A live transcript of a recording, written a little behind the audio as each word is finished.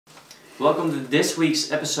Welcome to this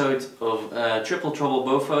week's episode of Triple Trouble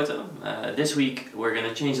Bow Photo. This week we're going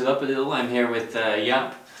to change it up a little. I'm here with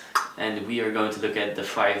Jaap, and we are going to look at the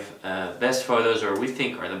 5 best photos, or we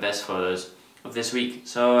think are the best photos of this week.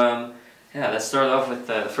 So yeah, let's start off with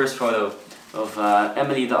the first photo of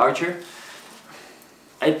Emily the Archer.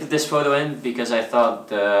 I put this photo in because I thought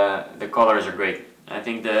the colors are great. I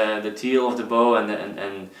think the teal of the bow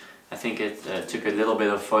and I think it took a little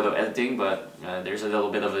bit of photo editing, but there's a little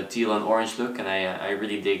bit of a teal and orange look, and I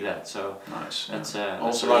really dig that. So nice. That's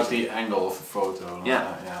also like the angle of the photo.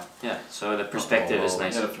 Yeah, yeah. So the perspective is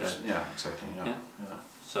nice. Yeah, exactly. Yeah.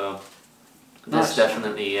 So that's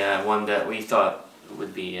definitely one that we thought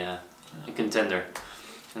would be a contender.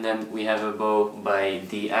 And then we have a bow by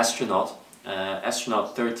the Astronaut,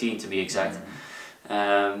 Astronaut 13 to be exact.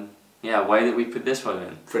 Yeah, why did we put this photo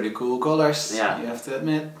in? Pretty cool colors. Yeah, you have to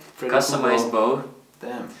admit. Pretty customized cool bow.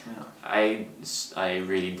 Damn. Yeah. I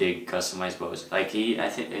really dig customized bows. Like I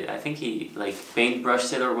think he like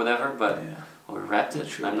paintbrushed it or whatever, but or wrapped it.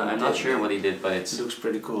 I'm not sure what he did, but it looks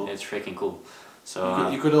pretty cool. It's freaking cool. So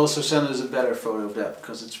you could also send us a better photo of that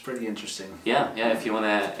because it's pretty interesting. Yeah. If you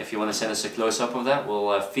wanna send us a close up of that,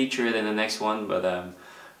 we'll feature it in the next one. But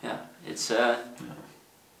yeah, it's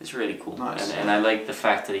really cool. Nice. And I like the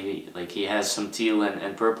fact that he has some teal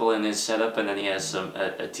and purple in his setup, and then he has some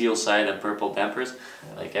a teal side and purple dampers.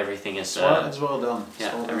 Yeah. Like everything is it's well done.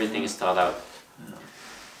 Everything is thought out. Yeah.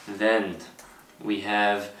 Then we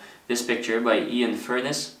have this picture by Ian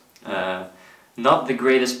Furness. Not the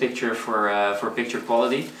greatest picture for picture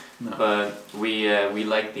quality, but we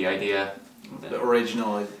like the idea. The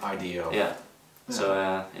original idea. Yeah.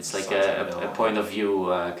 So it's like a point of view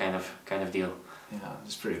kind of deal. Yeah,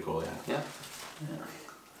 it's pretty cool. Yeah.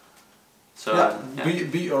 So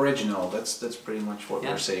be original. That's pretty much what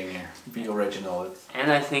we're saying here. Be original.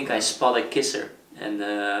 And I think I spot a kisser, and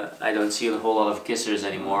I don't see a whole lot of kissers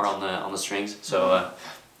anymore on the strings. So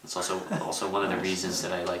it's also one of the reasons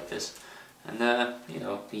that I like this. And you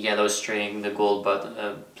know, the yellow string, the gold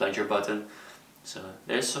button, plunger button. So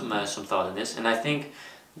there's some thought in this, and I think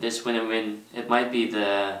this win-win. It might be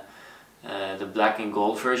the black and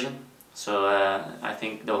gold version. So I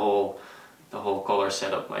think the whole color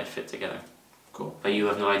setup might fit together. Cool. But you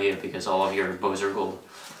have no idea because all of your bows are gold.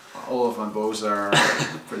 All of my bows are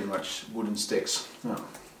pretty much wooden sticks. Yeah.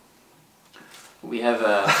 We have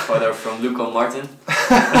a photo from Luco Martin.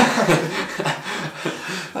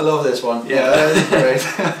 I love this one. Yeah, that's great.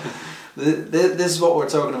 This is what we're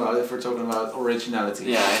talking about if we're talking about originality.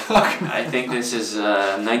 Yeah, I think this is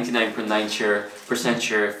 99.9%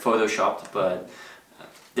 sure photoshopped, but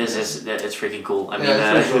it's freaking cool. I mean,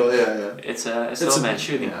 it's pretty cool. Yeah. It's a snowman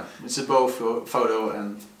shooting. Yeah, it's a bow photo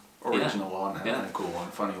and original one and a cool one,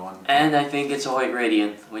 funny one. And I think it's a Hoyt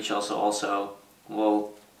Radiant, which also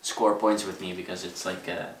will score points with me because it's like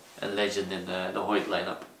a legend in the Hoyt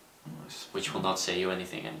lineup. Nice. Which will not say you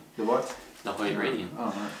anything. The what? The Hoyt Radiant.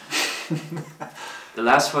 Oh, right. The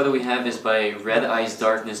last photo we have is by Red Eyes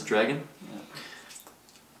Darkness Dragon.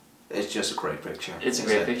 It's just a great picture. It's a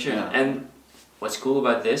great picture. Yeah. And what's cool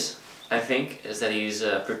about this, I think, is that he's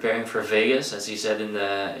preparing for Vegas, as he said in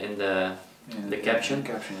the caption.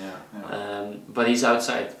 But he's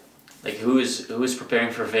outside. Like who is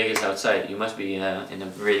preparing for Vegas outside? You must be in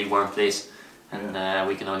a really warm place, and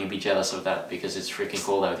we can only be jealous of that because it's freaking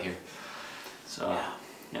cold out here. So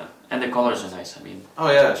yeah, and the colors are nice. I mean, oh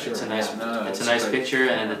yeah, sure. It's a nice, it's a nice picture,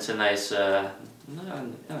 and it's a nice.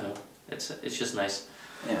 It's just nice.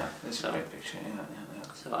 Yeah, it's a great picture. Yeah.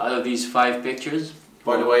 So out of these 5 pictures.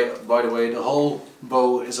 By the way, the whole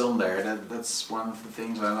bow is on there. That's one of the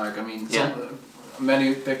things I like. I mean,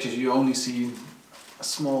 many pictures you only see a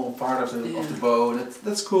small part of the bow.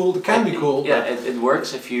 That's cool. It can be cool. Yeah, it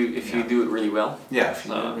works if you do it really well. Yeah, if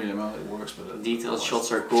you do it really well, it works. But detailed shots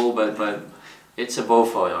are cool, but it's a bow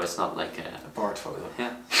photo. It's not like a part photo.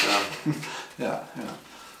 Yeah. So yeah.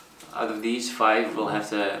 Out of these 5, we'll have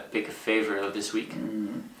to pick a favorite of this week.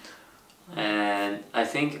 And I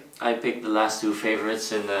think I picked the last 2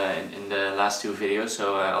 favorites in the last 2 videos,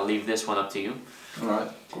 so I'll leave this one up to you.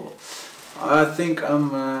 Alright, cool. I think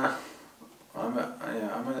I'm a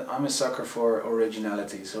sucker for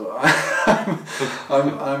originality, so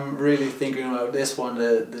I'm really thinking about this one,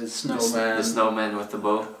 the snowman. The snowman with the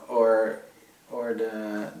bow. Or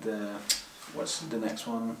the what's the next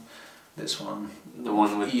one? This one. The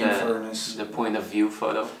one with Ian Furness. The point of view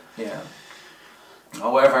photo. Yeah.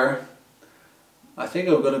 However, I think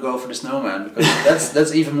I'm gonna go for the snowman because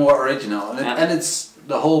that's even more original, and it's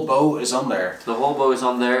the whole bow is on there. The whole bow is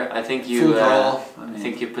on there. I think you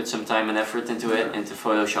think you put some time and effort into into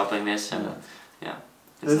photoshopping this, and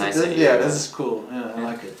it's nice. Yeah, this is cool. Yeah, I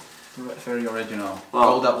like it. very original.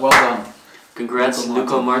 Well, well done. Congrats, Luco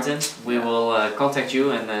Luco Martin. We will contact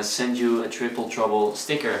you and send you a Triple Trouble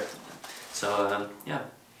sticker. So yeah.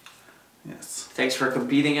 Yes. Thanks for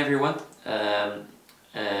competing, everyone.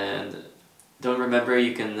 And don't remember,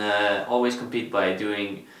 you can always compete by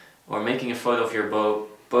doing or making a photo of your bow,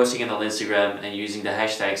 posting it on Instagram, and using the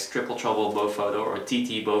hashtags Triple Trouble Bow Photo or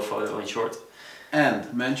ttbowphoto in short.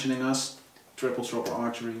 And mentioning us, Triple Trouble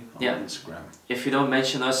Archery on Instagram. If you don't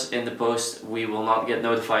mention us in the post, we will not get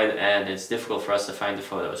notified, and it's difficult for us to find the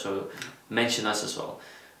photo. So mention us as well.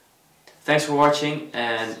 Thanks for watching,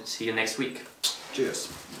 and see you next week.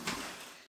 Cheers.